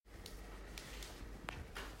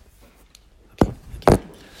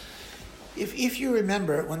If you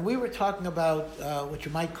remember, when we were talking about what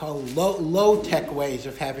you might call low-tech ways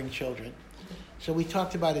of having children, so we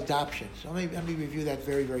talked about adoption. So let me review that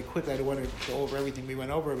very, very quickly. I don't want to go over everything we went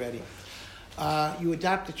over already. You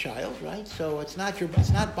adopt a child, right? So it's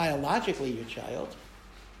not biologically your child,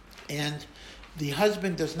 and the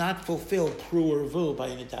husband does not fulfill pru or vu by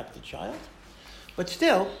an adopted child, but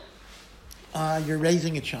still, you're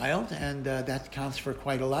raising a child, and that counts for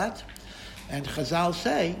quite a lot. And Chazal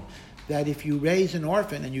say that if you raise an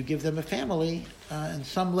orphan and you give them a family, on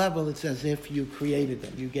some level it's as if you created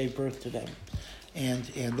them, you gave birth to them, and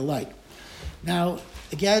the like. Now,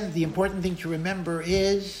 again, the important thing to remember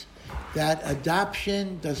is that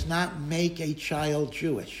adoption does not make a child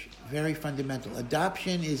Jewish. Very fundamental.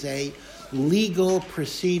 Adoption is a legal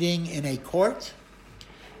proceeding in a court,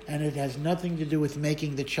 and it has nothing to do with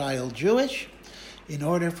making the child Jewish. In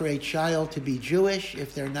order for a child to be Jewish,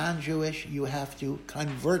 if they're non-Jewish, you have to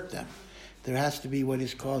convert them. There has to be what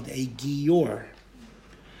is called a gior.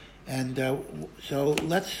 And so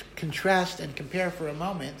let's contrast and compare for a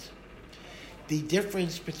moment the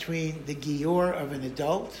difference between the gior of an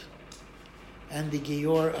adult and the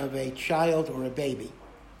gior of a child or a baby.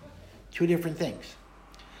 Two different things.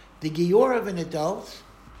 The gior of an adult,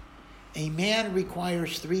 a man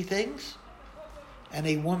requires 3 things, and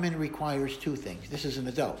a woman requires 2 things. This is an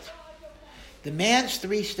adult. The man's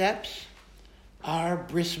 3 steps are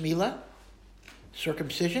bris milah,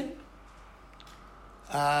 circumcision,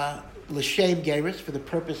 l'shem gerus, for the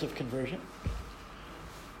purpose of conversion.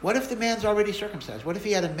 What if the man's already circumcised? What if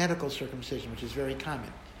he had a medical circumcision, which is very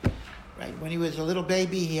common? Right? When he was a little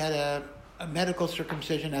baby, he had a medical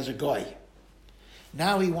circumcision as a goy.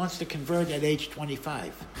 Now he wants to convert at age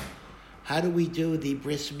 25. How do we do the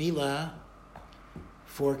bris milah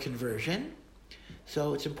for conversion?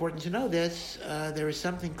 So it's important to know this. There is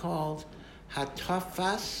something called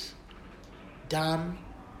hatafas dam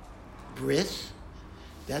bris.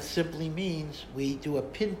 That simply means we do a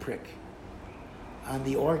pinprick on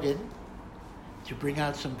the organ to bring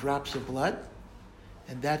out some drops of blood,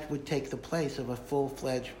 and that would take the place of a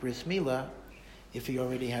full-fledged bris milah if he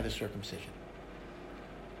already had a circumcision.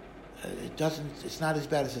 It's not as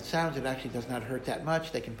bad as it sounds. It actually does not hurt that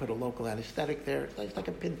much. They can put a local anesthetic there. It's like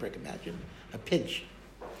a pinprick, imagine. A pinch.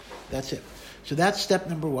 That's it. So that's step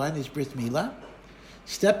number 1 is bris milah.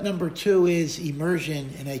 Step number 2 is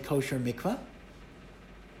immersion in a kosher mikvah.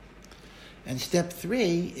 And step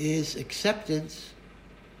 3 is acceptance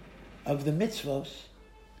of the mitzvos.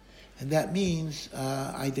 And that means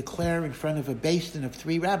I declare in front of a beis din of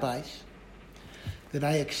 3 rabbis that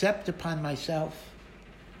I accept upon myself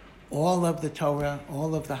all of the Torah,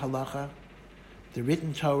 all of the halacha, the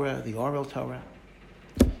written Torah, the oral Torah,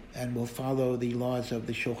 and will follow the laws of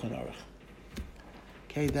the Shulchan Aruch.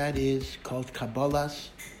 Okay, that is called Kabbalas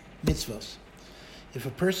mitzvos. If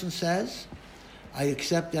a person says, I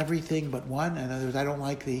accept everything but one, in other words, I don't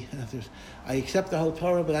like I accept the whole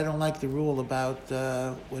Torah, but I don't like the rule about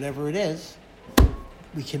whatever it is,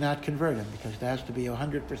 we cannot convert him, because there has to be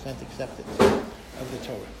 100% acceptance of the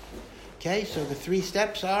Torah. Okay, so the 3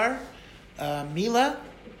 steps are milah,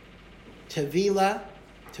 tevila.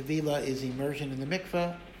 Tevila is immersion in the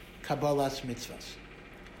mikveh, kabbalas mitzvahs.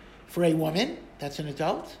 For a woman, that's an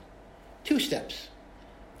adult, 2 steps,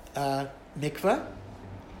 mikveh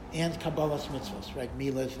and kabbalas mitzvahs. Right,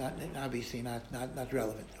 milah is obviously not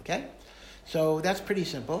relevant. Okay, so that's pretty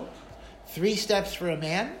simple. 3 steps for a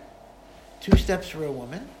man, 2 steps for a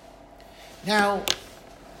woman. Now,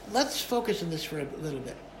 let's focus on this for a little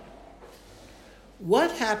bit.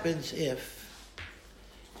 What happens if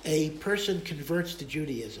a person converts to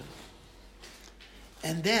Judaism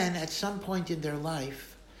and then at some point in their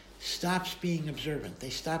life stops being observant?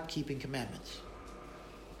 They stop keeping commandments.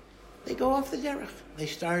 They go off the derech. They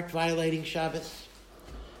start violating Shabbos.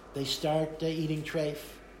 They start eating treif.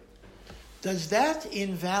 Does that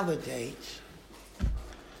invalidate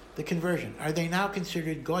the conversion? Are they now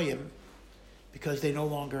considered goyim because they no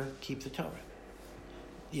longer keep the Torah?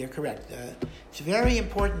 You're correct. It's very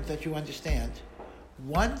important that you understand,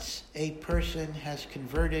 once a person has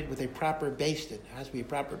converted with a proper beis din, it has to be a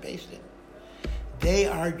proper beis din, they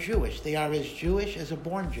are Jewish. They are as Jewish as a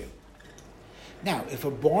born Jew. Now, if a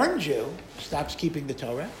born Jew stops keeping the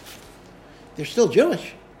Torah, they're still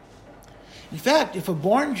Jewish. In fact, if a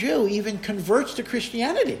born Jew even converts to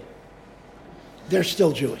Christianity, they're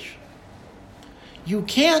still Jewish. You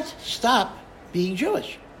can't stop being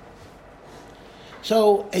Jewish.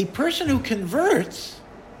 So a person who converts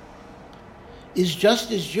is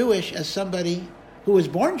just as Jewish as somebody who was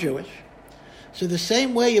born Jewish. So the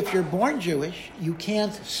same way, if you're born Jewish, you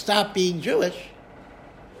can't stop being Jewish.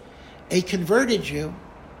 A converted Jew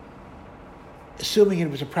assuming it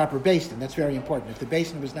was a proper basin. That's very important. If the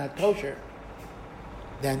basin was not kosher,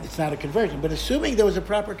 then it's not a conversion. But assuming there was a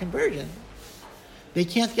proper conversion, they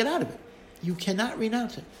can't get out of it. You cannot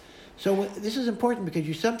renounce it. So this is important because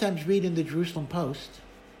you sometimes read in the Jerusalem Post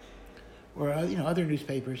or other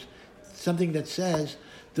newspapers something that says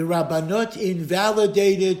the Rabbanut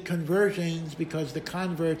invalidated conversions because the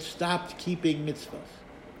converts stopped keeping mitzvahs.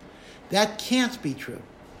 That can't be true,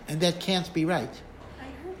 and that can't be right. I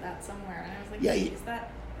heard that somewhere, and I was like, Yeah, is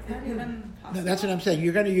that even possible? No, that's what I'm saying.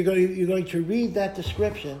 You're going to read that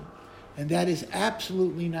description, and that is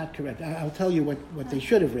absolutely not correct. I'll tell you what they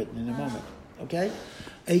should have written in a moment. Okay?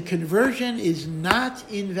 A conversion is not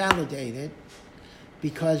invalidated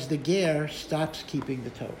because the ger stops keeping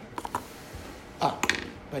the Torah.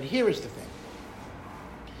 But here is the thing.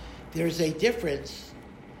 There's a difference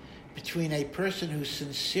between a person who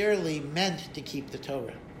sincerely meant to keep the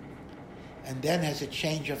Torah and then has a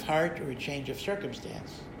change of heart or a change of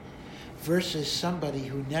circumstance versus somebody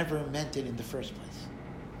who never meant it in the first place.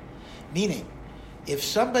 Meaning, if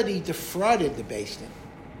somebody defrauded the Beis Din,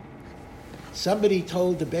 somebody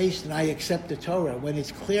told the Beis Din, I accept the Torah, when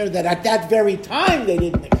it's clear that at that very time they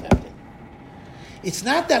didn't accept it. It's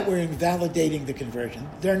not that we're invalidating the conversion.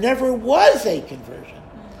 There never was a conversion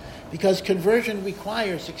because conversion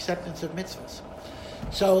requires acceptance of mitzvahs.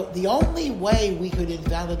 So the only way we could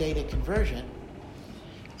invalidate a conversion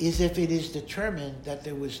is if it is determined that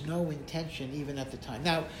there was no intention even at the time.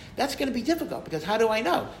 Now, that's going to be difficult because how do I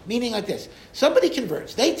know? Meaning like this. Somebody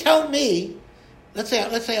converts. They tell me, let's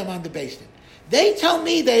say I'm on the Beis Din. They tell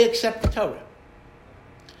me they accept the Torah.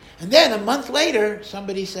 And then a month later,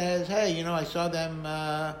 somebody says, hey, I saw them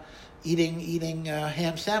eating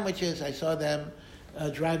ham sandwiches. I saw them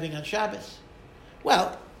driving on Shabbos.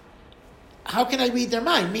 Well, how can I read their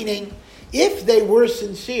mind? Meaning, if they were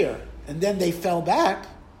sincere and then they fell back,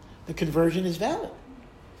 the conversion is valid.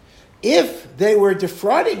 If they were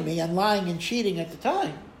defrauding me and lying and cheating at the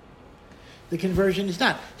time, the conversion is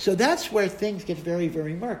not. So that's where things get very,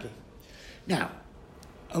 very murky. Now,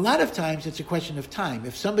 a lot of times it's a question of time.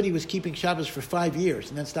 If somebody was keeping Shabbos for 5 years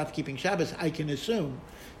and then stopped keeping Shabbos, I can assume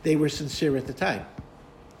they were sincere at the time.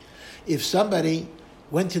 If somebody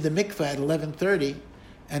went to the mikveh at 11:30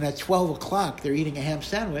 and at 12 o'clock they're eating a ham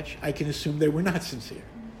sandwich, I can assume they were not sincere.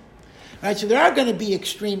 All right, so there are going to be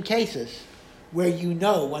extreme cases where you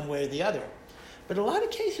know one way or the other. But a lot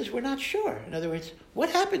of cases we're not sure. In other words, what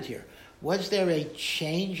happened here? Was there a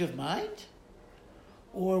change of mind?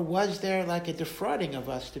 Or was there like a defrauding of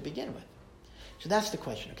us to begin with? So that's the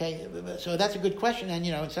question, okay? So that's a good question,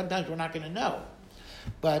 and sometimes we're not going to know.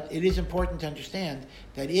 But it is important to understand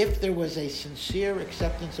that if there was a sincere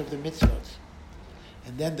acceptance of the mitzvot,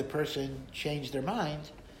 and then the person changed their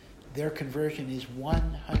mind, their conversion is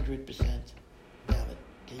 100% valid.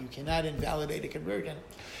 Okay? You cannot invalidate a conversion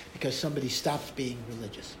because somebody stops being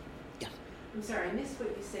religious. Yeah. I'm sorry, I missed what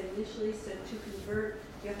you said initially. So to convert,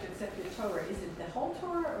 you have to accept the Torah. Is it the whole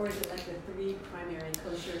Torah, or is it like the 3 primary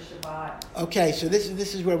kosher, Shabbat? Okay, so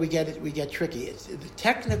this is where we get tricky.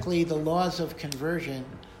 Technically, the laws of conversion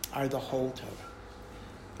are the whole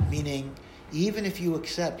Torah, meaning even if you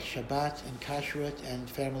accept Shabbat and Kashrut and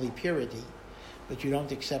family purity, but you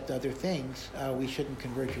don't accept other things, we shouldn't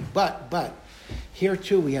convert you. But here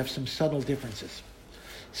too we have some subtle differences.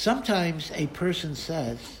 Sometimes a person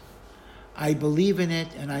says, I believe in it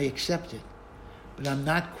and I accept it, but I'm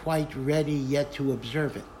not quite ready yet to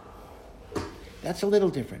observe it. That's a little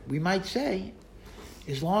different. We might say,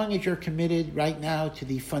 as long as you're committed right now to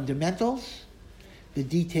the fundamentals, the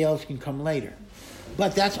details can come later.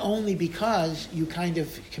 But that's only because you kind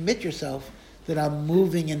of commit yourself that I'm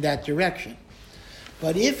moving in that direction.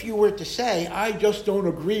 But if you were to say, I just don't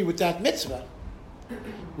agree with that mitzvah,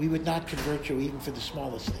 we would not convert you even for the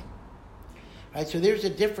smallest thing. Right? So there's a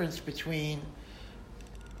difference between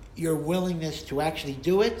your willingness to actually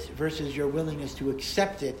do it versus your willingness to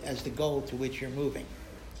accept it as the goal to which you're moving.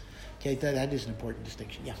 Okay, that is an important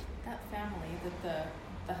distinction. Yeah. That family that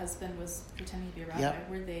the husband was pretending to be a rabbi, Yep.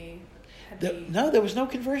 were they? No, there was no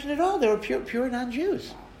conversion at all. They were pure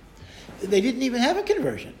non-Jews. They didn't even have a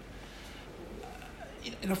conversion.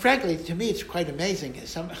 Frankly, to me, it's quite amazing.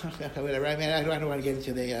 Whatever. I mean, I don't want to get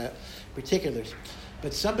into the particulars,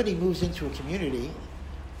 but somebody moves into a community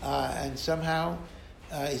and somehow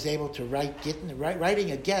is able to write get.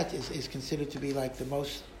 Writing a get is considered to be like the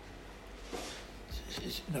most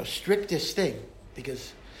strictest thing,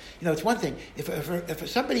 because it's one thing if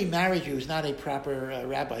somebody marries you who's not a proper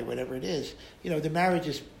rabbi, whatever it is, the marriage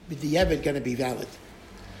is the eved going to be valid.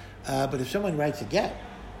 But if someone writes a get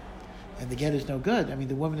and the get is no good. I mean,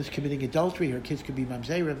 the woman is committing adultery. Her kids could be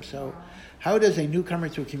mamzerim. So, how does a newcomer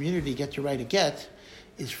to a community get to write a get?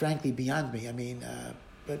 Is frankly beyond me. I mean,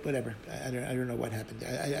 but whatever. I don't know what happened.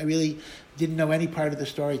 I really didn't know any part of the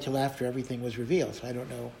story till after everything was revealed. So I don't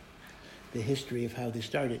know the history of how this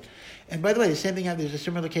started. And by the way, the same thing. There's a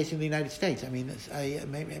similar case in the United States. I mean,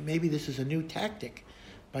 maybe this is a new tactic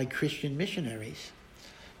by Christian missionaries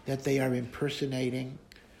that they are impersonating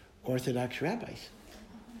Orthodox rabbis.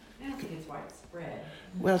 I don't think it's widespread.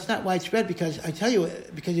 Well, it's not widespread because I tell you,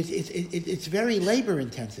 because it's very labor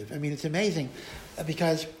intensive. I mean, it's amazing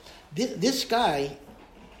because this guy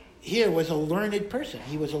here was a learned person.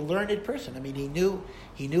 He was a learned person. I mean, he knew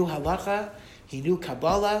halacha, he knew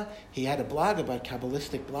Kabbalah. He had a blog about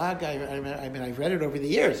Kabbalistic blog. I mean, I've read it over the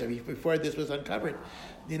years. I mean, before this was uncovered.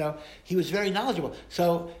 You know, he was very knowledgeable.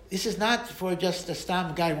 So this is not for just a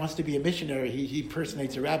stam guy who wants to be a missionary. He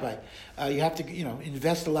impersonates a rabbi. You have to,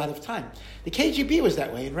 invest a lot of time. The KGB was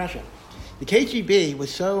that way in Russia. The KGB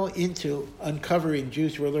was so into uncovering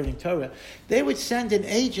Jews who were learning Torah, they would send an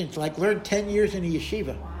agent, learn 10 years in a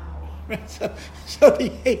yeshiva. Right? So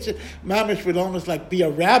the agent, Mamish, would almost be a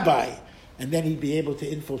rabbi, and then he'd be able to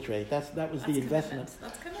infiltrate. That was the investment.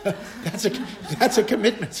 That's a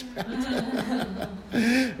commitment.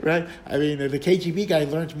 Right? I mean, the KGB guy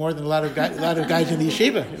learns more than a lot of guys in the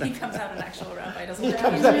yeshiva. He comes out an actual rabbi,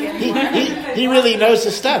 doesn't he really knows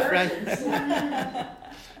the stuff, right?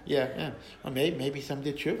 Yeah. Well, maybe some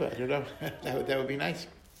did tshuva. I don't know. That would be nice.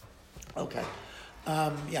 Okay.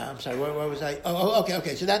 I'm sorry. Where was I? Oh,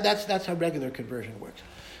 okay. So that's how regular conversion works.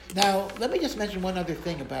 Now, let me just mention one other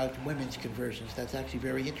thing about women's conversions that's actually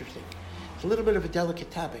very interesting. It's a little bit of a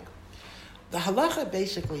delicate topic. The halacha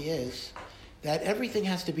basically is that everything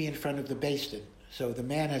has to be in front of the beis din. So the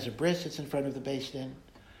man has a bris, it's in front of the beis din,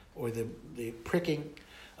 or the pricking.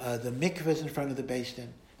 The mikveh is in front of the beis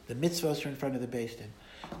din. The mitzvahs are in front of the beis din.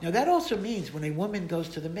 Now, that also means when a woman goes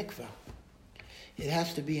to the mikveh, it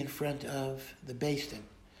has to be in front of the beis din.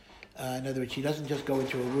 In other words, she doesn't just go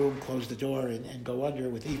into a room, close the door, and go under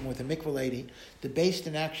even with a mikveh lady. The beis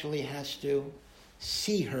din actually has to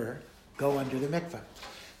see her go under the mikveh.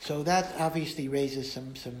 So that obviously raises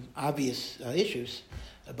some obvious issues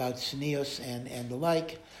about tznius and the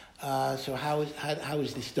like. So how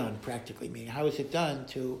is this done practically? Meaning, how is it done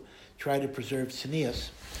to try to preserve tznius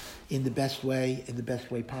in the best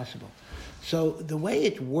way possible? So the way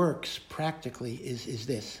it works practically is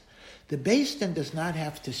this. The beis din does not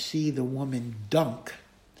have to see the woman dunk.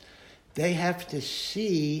 They have to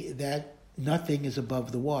see that nothing is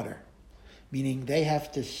above the water. Meaning they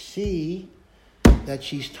have to see that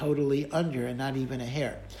she's totally under and not even a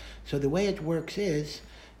hair. So the way it works is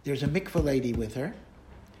there's a mikveh lady with her,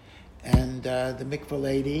 and the mikveh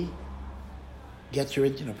lady gets her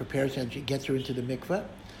into, prepares her, and she gets her into the mikveh,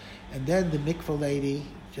 and then the mikveh lady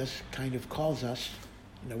just kind of calls us.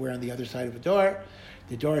 We're on the other side of the door.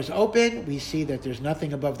 The door is open. We see that there's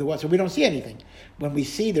nothing above the water. So we don't see anything. When we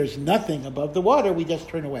see there's nothing above the water, we just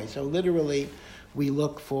turn away. So literally, we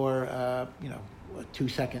look for, 2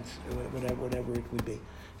 seconds, whatever it would be.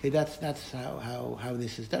 Okay, that's how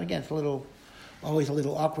this is done. Again, it's always a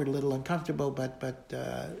little awkward, a little uncomfortable, but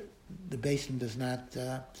the beis din does not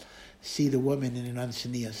see the woman in an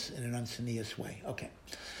unsenious way. Okay.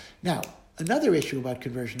 Now, another issue about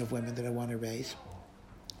conversion of women that I want to raise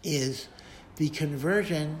is the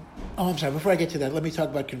conversion. Oh, I'm sorry. Before I get to that, let me talk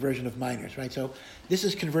about conversion of minors. Right. So this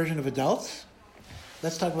is conversion of adults.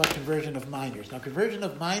 Let's talk about conversion of minors. Now, conversion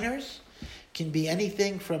of minors can be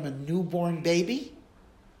anything from a newborn baby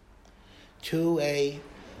to a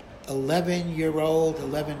 11-year-old,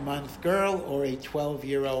 11-month girl, or a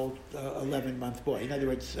 12-year-old, 11-month boy. In other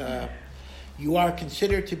words, you are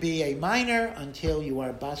considered to be a minor until you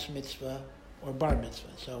are bas mitzvah or bar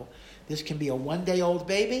mitzvah. So this can be a 1-day-old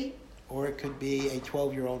baby, or it could be a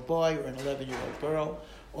 12-year-old boy or an 11-year-old girl.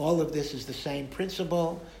 All of this is the same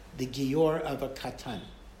principle, the gior of a katan.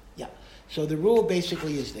 Yeah. So the rule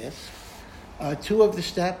basically is this. 2 of the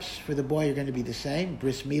steps for the boy are going to be the same,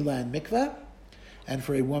 bris milah and mikveh. And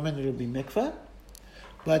for a woman, it'll be mikveh.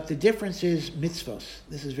 But the difference is mitzvos.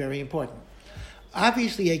 This is very important.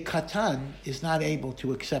 Obviously, a katan is not able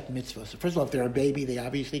to accept mitzvahs. So first of all, if they're a baby, they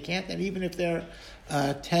obviously can't. And even if they're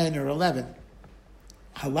 10 or 11,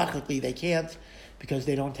 halachically they can't because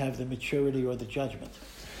they don't have the maturity or the judgment.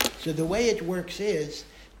 So the way it works is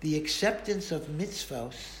the acceptance of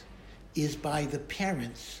mitzvos is by the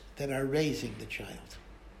parents that are raising the child.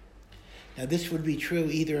 Now, this would be true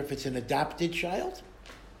either if it's an adopted child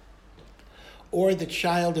or the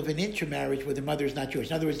child of an intermarriage where the mother is not Jewish.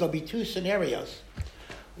 In other words, there'll be 2 scenarios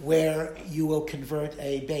where you will convert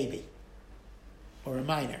a baby or a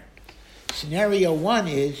minor. Scenario one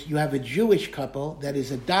is you have a Jewish couple that is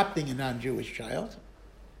adopting a non-Jewish child.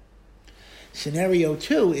 Scenario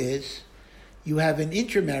two is you have an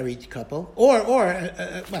intermarried couple,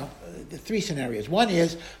 the three scenarios. One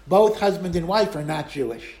is both husband and wife are not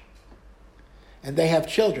Jewish, and they have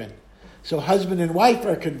children. So husband and wife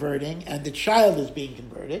are converting, and the child is being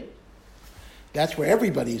converted. That's where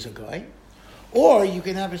everybody's a goy. Or you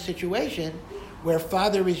can have a situation where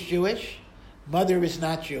father is Jewish, mother is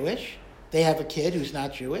not Jewish, they have a kid who's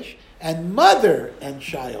not Jewish, and mother and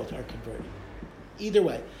child are converted. Either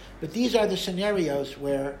way. But these are the scenarios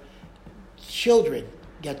where children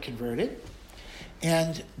get converted,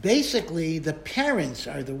 and basically the parents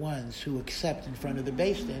are the ones who accept in front of the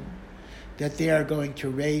Beis Din that they are going to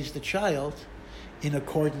raise the child in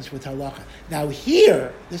accordance with halacha. Now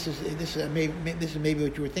here, this is maybe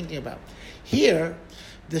what you were thinking about. Here,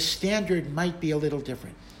 the standard might be a little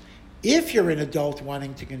different. If you're an adult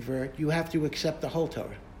wanting to convert, you have to accept the whole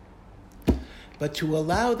Torah. But to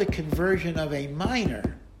allow the conversion of a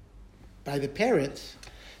minor by the parents,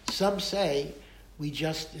 some say we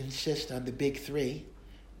just insist on the big three: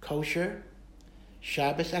 kosher,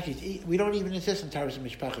 Shabbos. Actually, we don't even insist on Taras and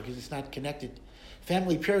Mishpacha because it's not connected.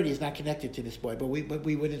 Family purity is not connected to this boy, but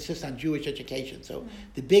we would insist on Jewish education. So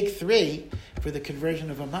the big three for the conversion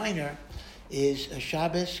of a minor is a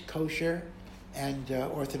Shabbos, kosher, and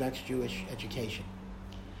Orthodox Jewish education.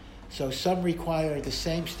 So some require the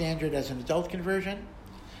same standard as an adult conversion,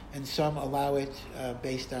 and some allow it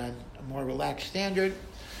based on a more relaxed standard.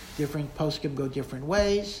 Different poskim go different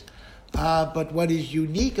ways. But what is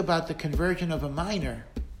unique about the conversion of a minor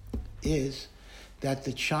is that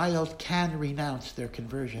the child can renounce their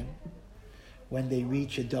conversion when they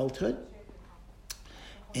reach adulthood.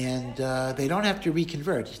 And they don't have to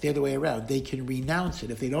reconvert. It's the other way around. They can renounce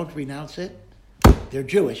it. If they don't renounce it, they're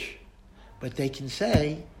Jewish. But they can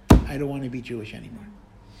say, I don't want to be Jewish anymore.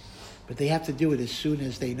 But they have to do it as soon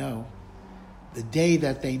as they know. The day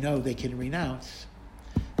that they know they can renounce,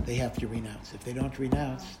 they have to renounce. If they don't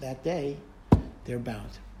renounce that day, they're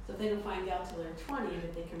bound. So if they don't find out till they're 20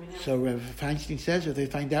 that they can renounce. So Rabbi Feinstein says if they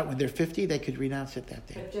find out when they're 50, they could renounce it that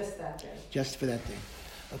day. But just that day. Just for that day.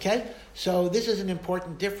 Okay? So this is an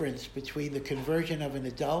important difference between the conversion of an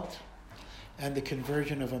adult and the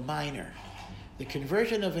conversion of a minor. The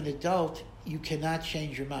conversion of an adult, you cannot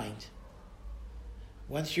change your mind.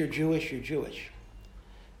 Once you're Jewish, you're Jewish.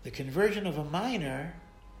 The conversion of a minor,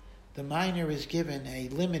 the minor is given a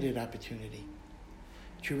limited opportunity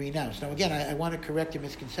to renounce. Now again, I want to correct a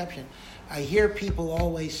misconception. I hear people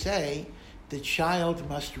always say the child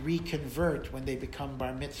must reconvert when they become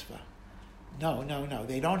bar mitzvah. No.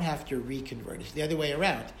 They don't have to reconvert. It's the other way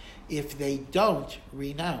around. If they don't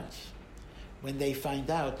renounce when they find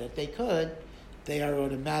out that they could, they are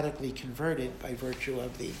automatically converted by virtue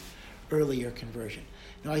of the earlier conversion.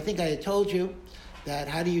 Now, I think I had told you that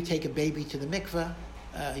how do you take a baby to the mikveh?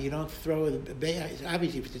 You don't throw a baby.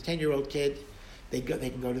 Obviously, if it's a 10-year-old kid, they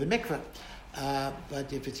can go to the mikveh.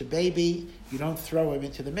 But if it's a baby, you don't throw him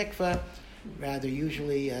into the mikveh. Rather,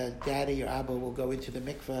 usually, daddy or abba will go into the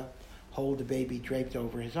mikveh, hold the baby draped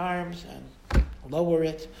over his arms, and lower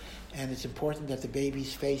it. And it's important that the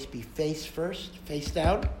baby's face be face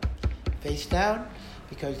down,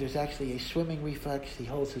 because there's actually a swimming reflex. He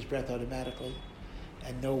holds his breath automatically,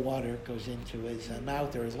 and no water goes into his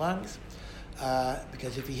mouth or his lungs.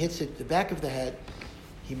 Because if he hits it the back of the head,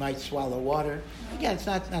 he might swallow water. Again, it's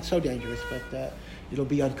not so dangerous, but it'll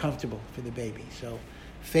be uncomfortable for the baby. So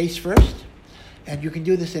face first, and you can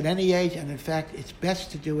do this at any age, and in fact, it's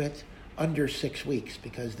best to do it under 6 weeks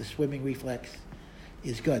because the swimming reflex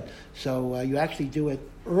is good. So you actually do it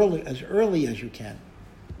as early as you can,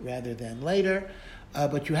 rather than later.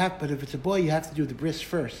 But if it's a boy, you have to do the bris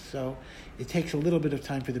first. So it takes a little bit of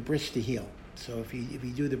time for the bris to heal. So if you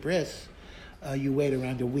do the bris, you wait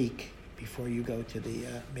around a week before you go to the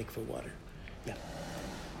mikveh water. Yeah.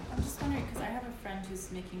 I'm just wondering, because I have a friend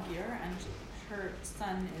who's making beer, and her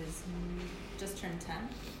son is just turned 10,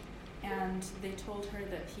 and they told her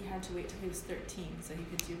that he had to wait till he was 13 so he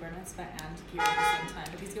could do bar mitzvah and beer at the same time.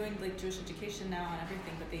 But he's going like Jewish education now and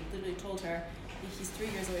everything, but they literally told her he's 3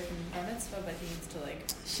 years away from bar mitzvah, but he needs to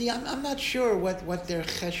like... See, I'm not sure what their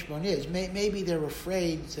cheshbon is. Maybe they're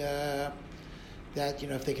afraid that,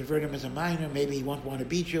 if they convert him as a minor, maybe he won't want to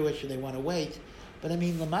be Jewish, or they want to wait. But I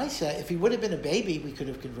mean, Lamaisa, if he would have been a baby, we could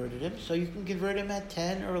have converted him. So you can convert him at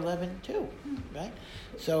 10 or 11 too, right?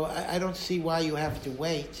 So I don't see why you have to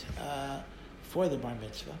wait for the bar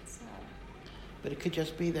mitzvah. But it could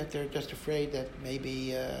just be that they're just afraid that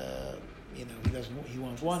maybe he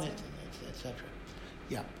won't want it, etc.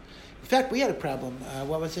 Yeah. In fact, we had a problem.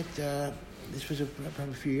 What was it? this was from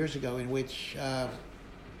a few years ago, in which I'll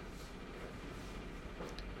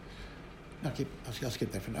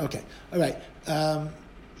skip that for now. Okay, all right.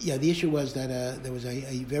 The issue was that there was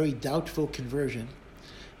a very doubtful conversion,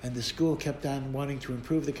 and the school kept on wanting to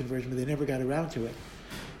improve the conversion, but they never got around to it.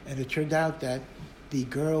 And it turned out that the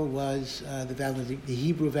girl was the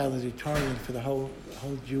Hebrew valedictorian for the whole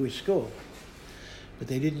Jewish school. But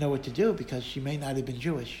they didn't know what to do because she may not have been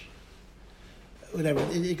Jewish. Whatever.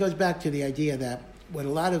 It goes back to the idea that what a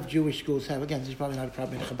lot of Jewish schools have, again, this is probably not a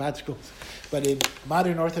problem in Chabad schools, but in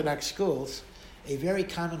modern Orthodox schools, a very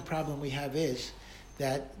common problem we have is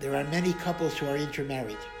that there are many couples who are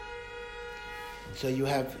intermarried. So you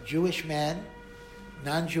have Jewish man,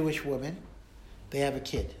 non-Jewish woman, they have a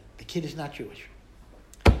kid. The kid is not Jewish.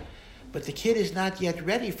 But the kid is not yet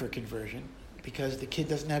ready for conversion because the kid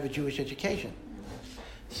doesn't have a Jewish education.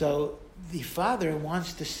 So the father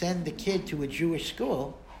wants to send the kid to a Jewish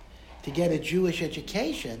school to get a Jewish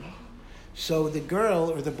education, so the girl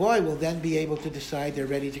or the boy will then be able to decide they're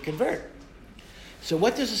ready to convert. So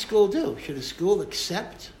what does a school do? Should a school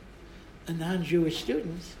accept a non-Jewish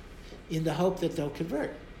student in the hope that they'll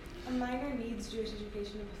convert? A minor needs Jewish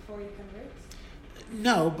education before he converts?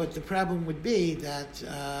 No, but the problem would be that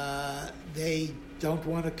they don't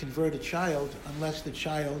want to convert a child unless the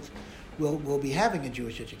child will be having a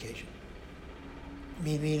Jewish education.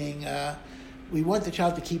 Meaning, we want the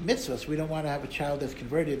child to keep mitzvahs. We don't want to have a child that's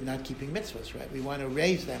converted and not keeping mitzvahs, right? We want to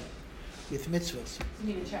raise them with mitzvahs.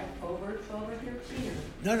 You mean a child over 12 or 13?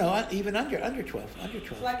 No, even under 12.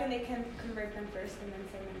 So why can they convert them first and then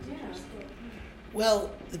send them to Jewish school?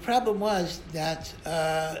 Well, the problem was that,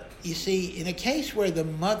 you see, in a case where the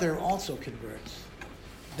mother also converts,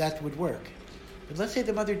 that would work. But let's say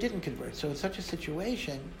the mother didn't convert. So in such a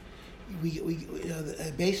situation,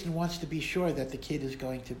 a basin wants to be sure that the kid is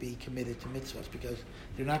going to be committed to mitzvahs because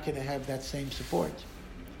they're not going to have that same support.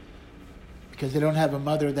 Because they don't have a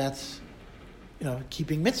mother that's,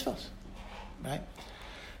 keeping mitzvahs, right?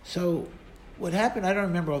 So what happened, I don't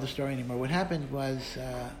remember all the story anymore. What happened was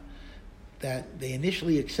that they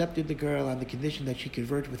initially accepted the girl on the condition that she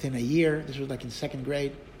converted within a year. This was like in second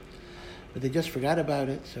grade. But they just forgot about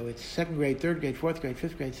it. So it's second grade, third grade, fourth grade,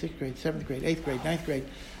 fifth grade, sixth grade, seventh grade, eighth grade, ninth grade,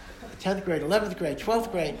 10th grade, 11th grade,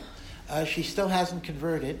 12th grade. She still hasn't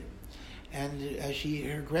converted. And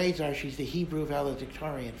her grades are, she's the Hebrew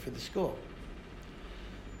valedictorian for the school.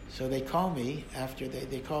 So they call me after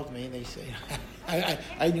they called me and they say,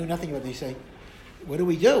 I knew nothing about it. They say, what do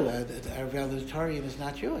we do? Our valedictorian is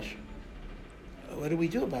not Jewish. What do we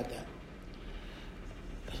do about that?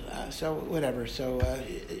 So whatever. So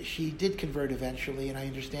she did convert eventually, and I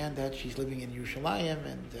understand that she's living in Yerushalayim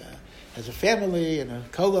and has a family and a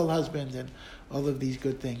kollel husband and all of these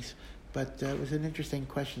good things. But it was an interesting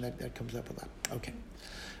question that comes up a lot. Okay.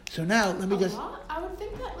 So now let me just. I would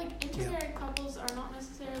think that intermarried couples are not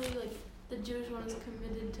necessarily the Jewish ones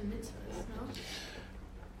committed to mitzvahs, no?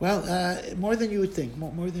 Well, more than you would think.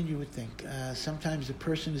 More than you would think. Sometimes a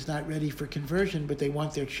person is not ready for conversion, but they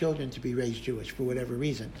want their children to be raised Jewish for whatever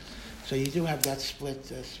reason. So you do have that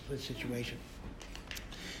split situation.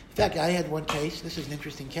 In fact, I had one case. This is an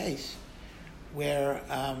interesting case where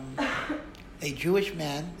a Jewish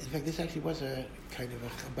man. In fact, this actually was a kind of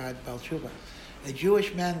a Chabad Baal Tshuva. A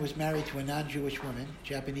Jewish man was married to a non-Jewish woman,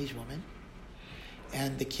 Japanese woman,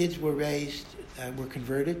 and the kids were were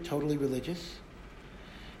converted, totally religious.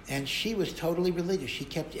 And she was totally religious. She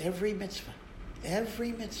kept every mitzvah,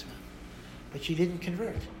 but she didn't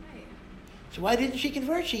convert. So why didn't she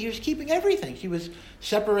convert? She was keeping everything. She was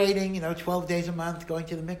separating, 12 days a month, going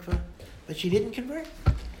to the mikveh, but she didn't convert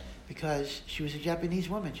because she was a Japanese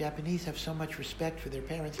woman. Japanese have so much respect for their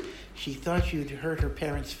parents. She thought she would hurt her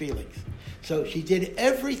parents' feelings. So she did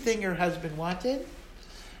everything her husband wanted,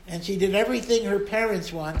 and she did everything her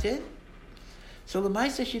parents wanted. So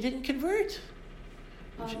Lamaisa, she didn't convert.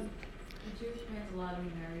 A Jewish man's allowed to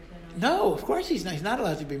be married to a non-Jewish No, of course he's not. He's not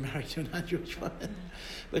allowed to be married to a non-Jewish woman.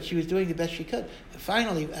 But she was doing the best she could.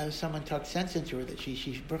 Finally, someone talked sense into her that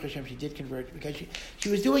she Baruch Hashem, she did convert because she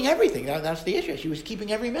was doing everything. That's the issue. She was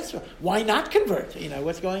keeping every mitzvah. Why not convert?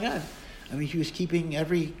 What's going on? I mean, she was keeping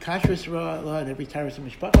every kashrus law and every taras and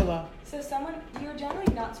mishpacha law. So you're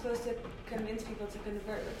generally not supposed to convince people to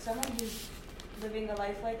convert. But someone who's living a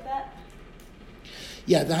life like that?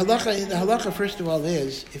 Yeah, the halacha first of all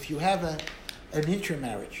is if you have an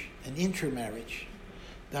intermarriage,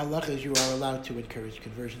 the halacha is you are allowed to encourage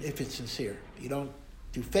conversion if it's sincere. You don't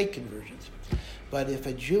do fake conversions. But if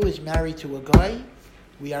a Jew is married to a guy,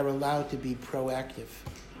 we are allowed to be proactive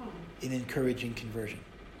in encouraging conversion.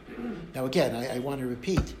 Now again, I want to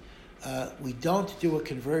repeat, we don't do a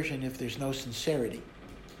conversion if there's no sincerity.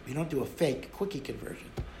 We don't do a fake quickie conversion,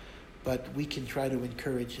 but we can try to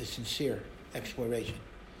encourage a sincere exploration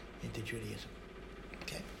into Judaism.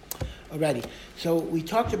 Okay? Alrighty. So we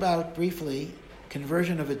talked about briefly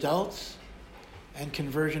conversion of adults and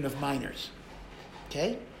conversion of minors.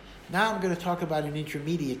 Okay? Now I'm going to talk about an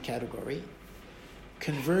intermediate category,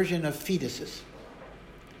 conversion of fetuses.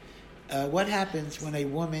 What happens when a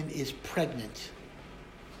woman is pregnant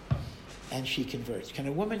and she converts? Can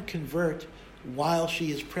a woman convert while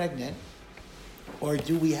she is pregnant, or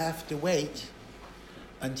do we have to wait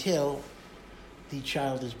until the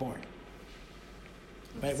child is born?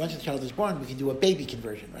 Right? Once the child is born, we can do a baby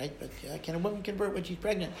conversion, right? But can a woman convert when she's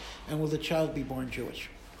pregnant, and will the child be born Jewish?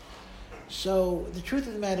 So the truth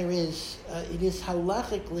of the matter is, it is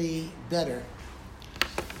halachically better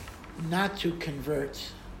not to convert.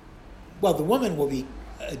 Well, the woman will be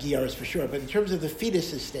a giyaris for sure, but in terms of the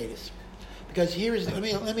fetus's status, because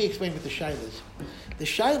let me explain what the shaila is. The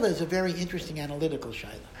shaila is a very interesting analytical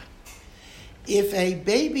shaila. If a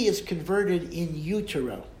baby is converted in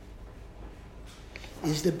utero,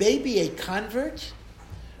 is the baby a convert,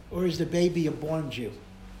 or is the baby a born Jew?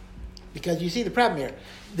 Because you see the problem here.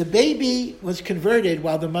 The baby was converted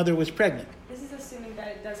while the mother was pregnant. This is assuming that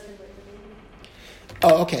it does convert the baby.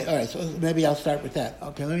 Oh, okay, all right. So maybe I'll start with that.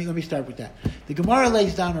 Okay, let me start with that. The Gemara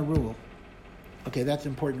lays down a rule. Okay, that's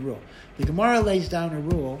an important rule. The Gemara lays down a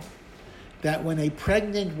rule that when a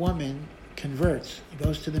pregnant woman converts,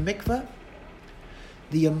 goes to the mikveh,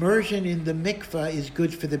 the immersion in the mikveh is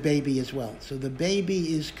good for the baby as well. So the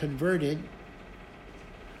baby is converted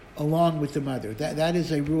along with the mother. That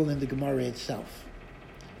is a rule in the Gemara itself.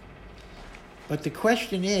 But the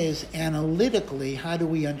question is, analytically, how do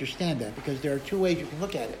we understand that? Because there are two ways you can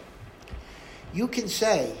look at it. You can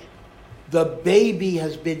say, the baby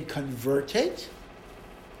has been converted,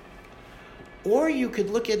 or you could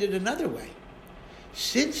look at it another way.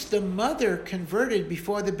 Since the mother converted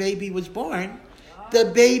before the baby was born, the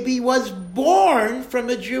baby was born from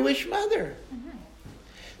a Jewish mother.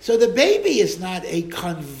 So the baby is not a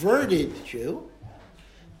converted Jew.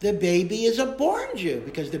 The baby is a born Jew,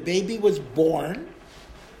 because the baby was born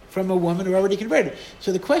from a woman who already converted.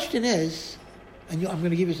 So the question is, and I'm going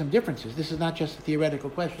to give you some differences. This is not just a theoretical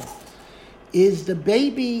question. Is the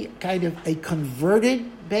baby kind of a converted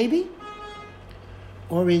baby?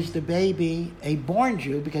 Or is the baby a born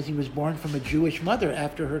Jew because he was born from a Jewish mother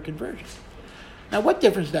after her conversion? Now, what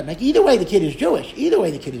difference does that make? Either way, the kid is Jewish.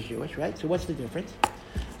 Right? So what's the difference?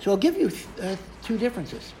 So I'll give you two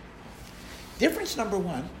differences. Difference number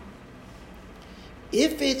one,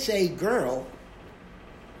 if it's a girl,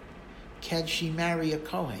 can she marry a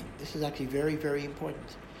Kohen? This is actually very, very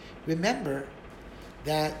important. Remember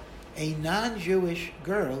that a non-Jewish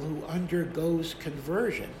girl who undergoes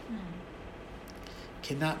conversion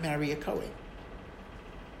cannot marry a Kohen.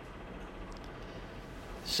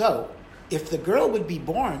 So, if the girl would be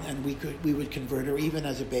born and we would convert her even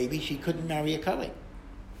as a baby, she couldn't marry a Kohen.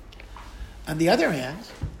 On the other hand,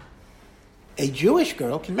 a Jewish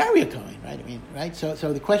girl can marry a Kohen, right? So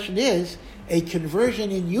the question is, a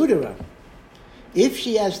conversion in utero, if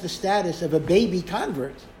she has the status of a baby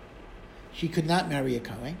convert, she could not marry a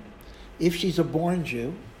Kohen. If she's a born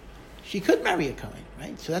Jew, she could marry a Kohen,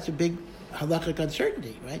 right? So that's a big halakhic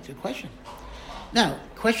uncertainty, right? It's a question. Now,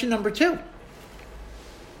 question number two.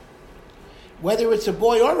 Whether it's a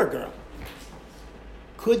boy or a girl,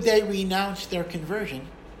 could they renounce their conversion?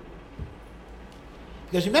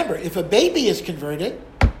 Because remember, if a baby is converted,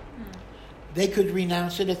 they could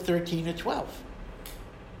renounce it at 13 or 12.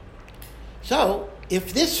 So,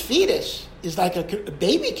 if this fetus is like a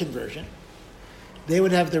baby conversion, they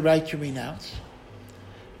would have the right to renounce.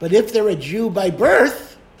 But if they're a Jew by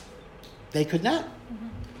birth, they could not.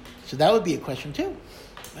 So that would be a question too,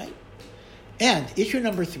 right? And issue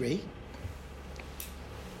number three,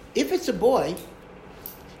 if it's a boy,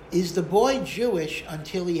 is the boy Jewish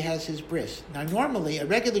until he has his bris? Now, normally, a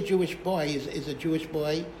regular Jewish boy is a Jewish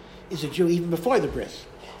boy, is a Jew even before the bris.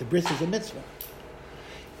 The bris is a mitzvah.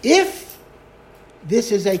 If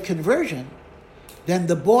this is a conversion, then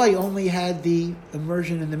the boy only had the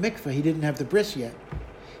immersion in the mikveh. He didn't have the bris yet.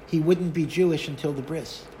 He wouldn't be Jewish until the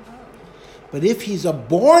bris. But if he's a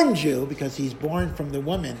born Jew, because he's born from the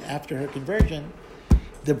woman after her conversion,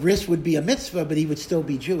 the bris would be a mitzvah, but he would still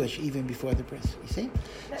be Jewish even before the bris. You see?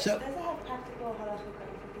 Does it have practical halachic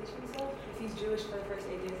ramifications, though, if he's Jewish for the first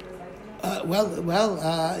 8 days of his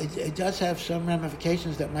life? It does have some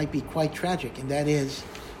ramifications that might be quite tragic, and that is,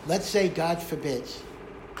 let's say, God forbid,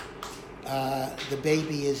 the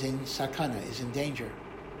baby is in sakana, is in danger.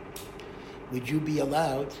 Would you be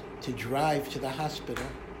allowed to drive to the hospital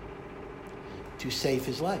to save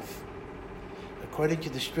his life? according to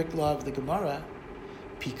the strict law of the Gemara,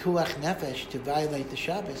 pikuach nefesh, to violate the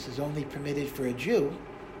Shabbos, is only permitted for a Jew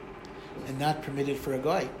and not permitted for a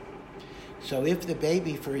goy. So if the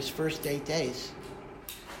baby for his first 8 days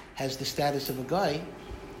has the status of a goy,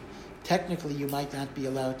 technically you might not be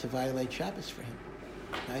allowed to violate Shabbos for him.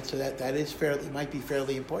 Right? So that is fairly, might be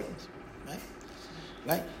fairly important.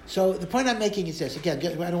 Right? So the point I'm making is this. Again,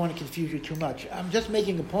 I don't want to confuse you too much. I'm just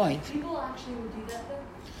making a point. People actually would do that though?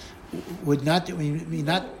 Would not do,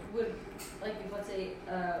 not... Would, like, if let's say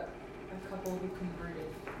a couple who converted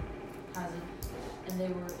has it, and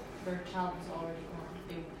their child was already born,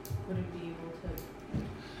 they wouldn't be able to...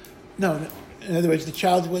 No. In other words, the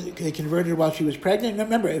child they converted while she was pregnant.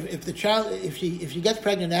 Remember, if she gets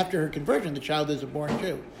pregnant after her conversion, the child is a born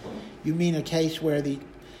Jew. You mean a case where in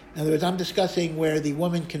other words, I'm discussing where the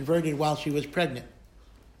woman converted while she was pregnant.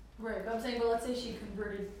 Right, but I'm saying, let's say she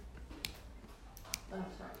converted. Oh,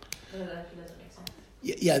 sorry, that actually doesn't make sense.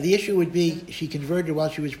 Yeah, the issue would be she converted while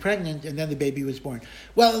she was pregnant, and then the baby was born.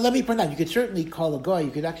 Well, let me point out, you could certainly call a goy.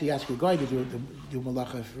 You could actually ask a goy to do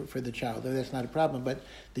malacha for the child. That's not a problem, but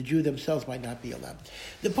the Jew themselves might not be allowed.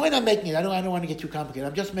 The point I'm making, I don't want to get too complicated.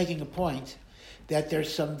 I'm just making a point that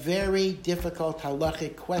there's some very difficult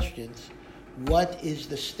halachic questions. What is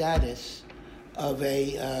the status of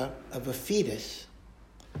a fetus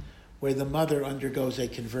where the mother undergoes a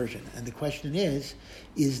conversion? And the question is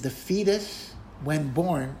the fetus, when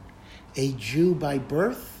born, a Jew by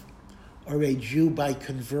birth or a Jew by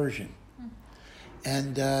conversion?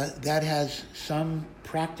 And that has some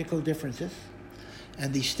practical differences,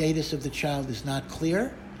 and the status of the child is not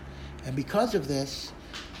clear. And because of this,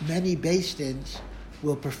 many Beis Dins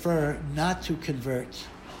will prefer not to convert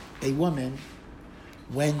a woman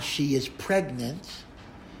when she is pregnant,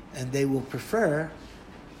 and they will prefer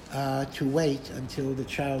to wait until the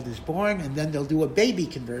child is born, and then they'll do a baby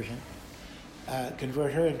conversion.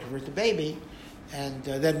 Convert her and convert the baby, and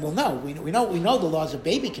then we'll know. We know the laws of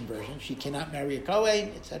baby conversion. She cannot marry a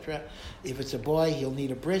Kohen, etc. If it's a boy, he'll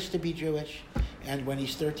need a bris to be Jewish, and when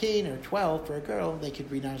he's 13 or 12 for a girl, they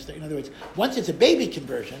could renounce their. In other words, once it's a baby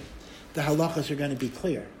conversion, the halachas are going to be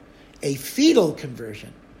clear. A fetal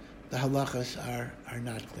conversion, the halachas are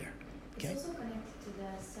not clear. Okay? It's also connected to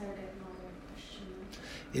the surrogate mother question.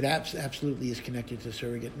 It absolutely is connected to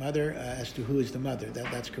surrogate mother as to who is the mother.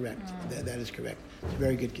 That's correct. That is correct. It's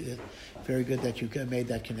very good that you made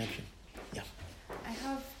that connection. Yeah.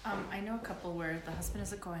 I know a couple where the husband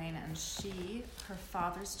is a Kohen and her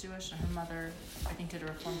father's Jewish and her mother, I think, did a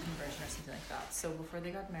Reform conversion or something like that. So before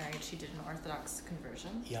they got married, she did an Orthodox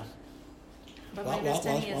conversion. Yeah. But my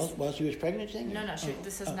understanding while she was pregnant, saying? No,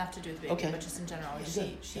 this doesn't have to do with the baby, okay. but just in general.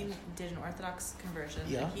 She did an Orthodox conversion.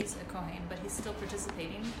 Yeah. And he's a Kohen, but he's still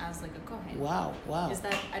participating as like a Kohen. Wow. Is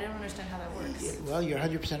that, I don't understand how that works. Well, you're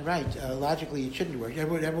 100% right. Logically, it shouldn't work.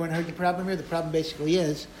 Everyone heard the problem here? The problem basically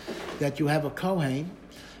is that you have a Kohen,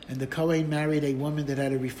 and the Kohen married a woman that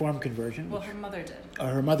had a Reform conversion. Well, her mother did.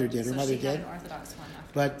 Her mother did. So her mother she did. had an Orthodox one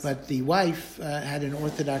afterwards. But the wife had an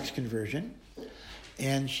Orthodox conversion,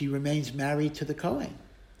 and she remains married to the Kohen.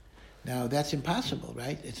 Now, that's impossible,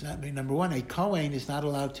 right? It's not. Number one, a Kohen is not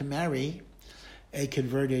allowed to marry a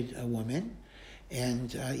converted woman,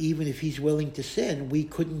 and even if he's willing to sin, we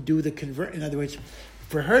couldn't do the convert. In other words,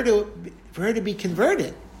 for her to be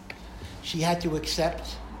converted, she had to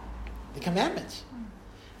accept the commandments,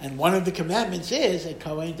 and one of the commandments is a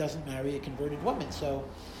Kohen doesn't marry a converted woman. So,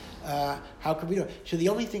 how could we do it? So the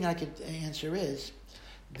only thing I could answer is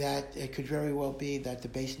that it could very well be that the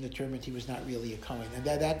Beis Din determined he was not really a Kohen. And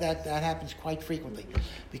that happens quite frequently,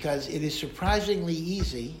 because it is surprisingly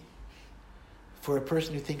easy for a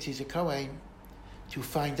person who thinks he's a Kohen to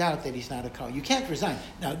find out that he's not a Kohen. You can't resign.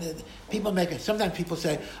 Now, sometimes people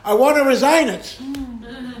say, I want to resign it.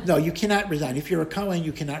 No, you cannot resign. If you're a Kohen,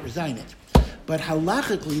 you cannot resign it. But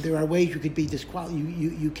halachically, there are ways you could be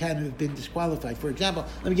you can have been disqualified. For example,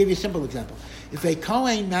 let me give you a simple example. If a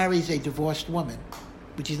Kohen marries a divorced woman,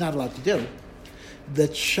 which he's not allowed to do, the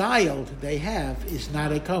child they have is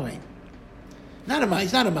not a Kohen. He's not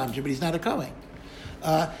a mamzer, but he's not a Kohen.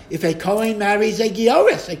 If a Kohen marries a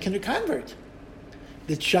Gioris, a convert,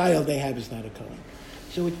 the child they have is not a Kohen.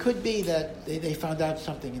 So it could be that they found out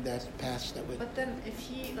something in that past that would... But then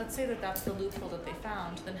let's say that that's the loophole that they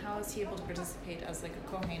found, then how is he able to participate as like a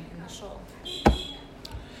Kohen in the shul?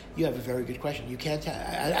 You have a very good question. You can't...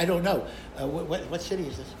 I don't know. What city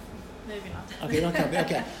is this? Maybe not. Okay, don't tell me.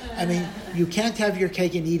 Okay. I mean, you can't have your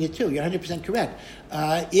cake and eat it too. You're 100% correct.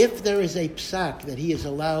 If there is a psak that he is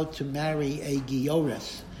allowed to marry a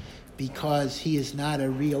Gioris because he is not a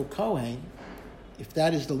real Kohen, if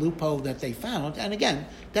that is the loophole that they found, and again,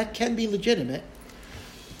 that can be legitimate,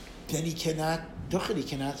 then he cannot Duchad, he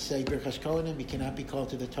cannot say Birchas Kohanim, he cannot be called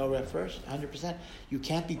to the Torah first, 100%. You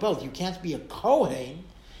can't be both. You can't be a Kohen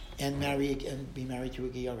and be married to a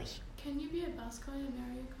Gioris. Can you be a Bas Kohen and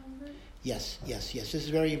marry a convert? Yes. This is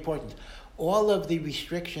very important. All of the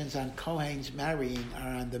restrictions on Kohens marrying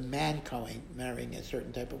are on the man Kohen marrying a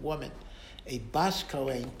certain type of woman. A Bas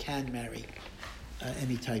Kohen can marry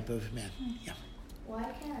any type of man. Yeah. Why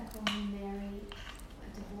can't a Kohen marry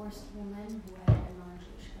a divorced woman who had a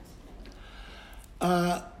non-Jewish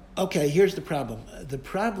husband? Okay, here's the problem. The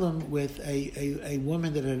problem with a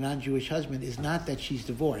woman that had a non-Jewish husband is not that she's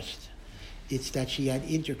divorced. It's that she had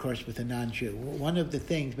intercourse with a non-Jew. One of the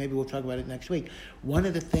things, maybe we'll talk about it next week, one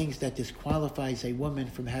of the things that disqualifies a woman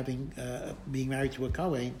from being married to a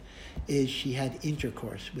Kohen is she had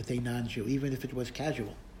intercourse with a non-Jew, even if it was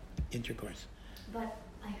casual intercourse. But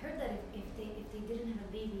I heard that if they didn't have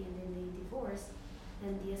a baby and then they divorced,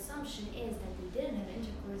 then the assumption is that they didn't have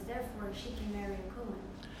intercourse, therefore she can marry a Kohen.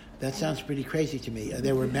 That sounds pretty crazy to me.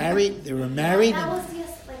 They were married. That was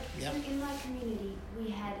Yeah. in my community. We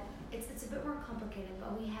had it's a bit more complicated,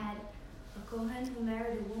 but we had a Kohen who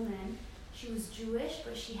married a woman. She was Jewish,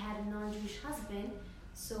 but she had a non-Jewish husband.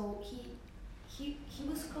 So he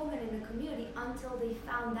was Kohen in the community until they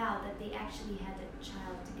found out that they actually had a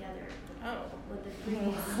child together. With the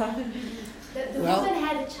previous. The woman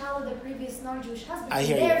had a child with the previous non-Jewish husband. I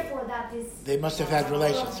hear you. Therefore, that is. They must have had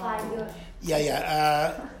relations.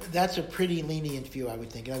 Yeah. That's a pretty lenient view, I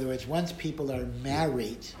would think. In other words, once people are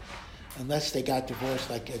married, unless they got divorced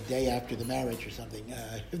like a day after the marriage or something,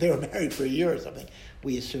 if they were married for a year or something,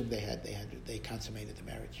 we assume they consummated the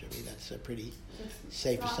marriage. I mean, that's a pretty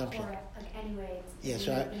safe assumption.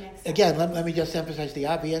 Again, let me just emphasize the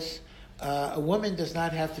obvious. A woman does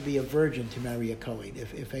not have to be a virgin to marry a Kohen.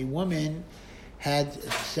 If a woman had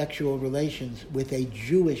sexual relations with a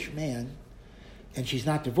Jewish man, and she's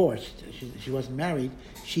not divorced, she wasn't married,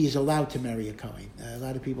 she is allowed to marry a Kohen. A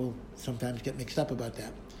lot of people sometimes get mixed up about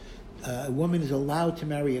that. A woman is allowed to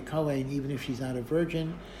marry a Kohen even if she's not a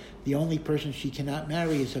virgin. The only person she cannot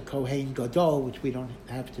marry is a Kohen Gadol, which we don't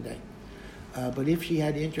have today. But if she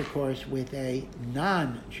had intercourse with a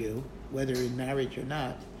non-Jew, whether in marriage or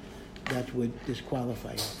not, that would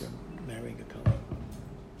disqualify her from marrying a Kohen.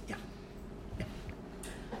 Yeah.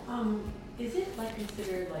 Is it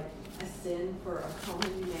considered a sin for a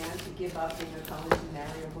Kohen man to give up being a Kohen to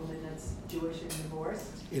marry a woman that's Jewish and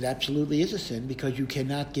divorced? It absolutely is a sin because you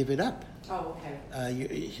cannot give it up. Oh,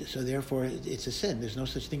 okay. So therefore, it's a sin. There's no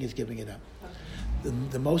such thing as giving it up. Okay.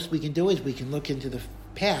 The most we can do is we can look into the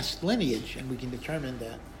past lineage and we can determine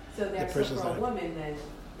that So the that's person's for a not. woman, then,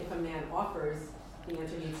 if a man offers, the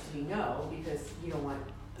answer needs to be no, because you don't want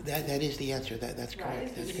That is the answer. That's correct.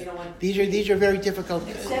 right, That's because you correct. don't want These are very difficult.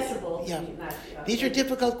 accessible Yeah. to not, These are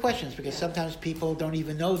difficult questions because sometimes people don't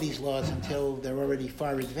even know these laws until they're already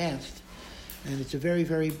far advanced, and it's a very,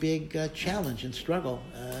 very big challenge and struggle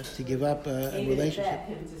to give up a relationship.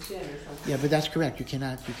 him to sin or something. Yeah, but that's correct. You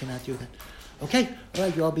cannot do that. Okay, all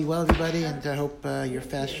right. You all be well, everybody, and I hope your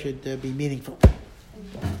fast should be meaningful.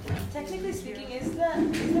 Technically speaking, is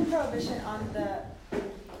the prohibition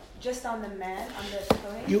just on the man, on the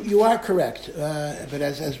Kohen? You are correct, but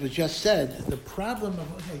as was just said, the problem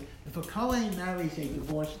of if a Kohen marries a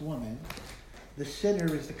divorced woman, the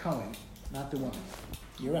sinner is the Kohen, not the woman.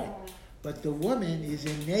 You're right. But the woman is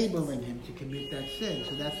enabling him to commit that sin,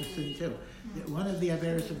 so that's a sin too. One of the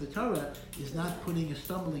averos of the Torah is not putting a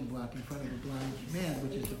stumbling block in front of a blind man,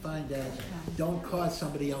 which is defined as don't cause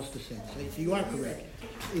somebody else to sin. So you are correct.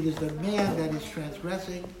 It is the man that is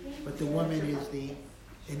transgressing, but the woman is the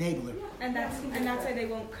enabler. And that's why they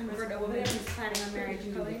won't convert a woman who's planning on marrying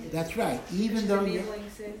a Kohen. That's right. Even though enabling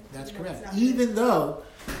sin. that's No, correct. it's not. Even though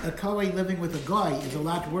a Kohen living with a guy is a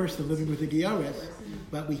lot worse than living with a Gioris,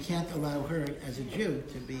 but we can't allow her as a Jew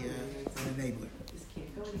to be an enabler. Just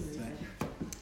can't go anywhere. Right.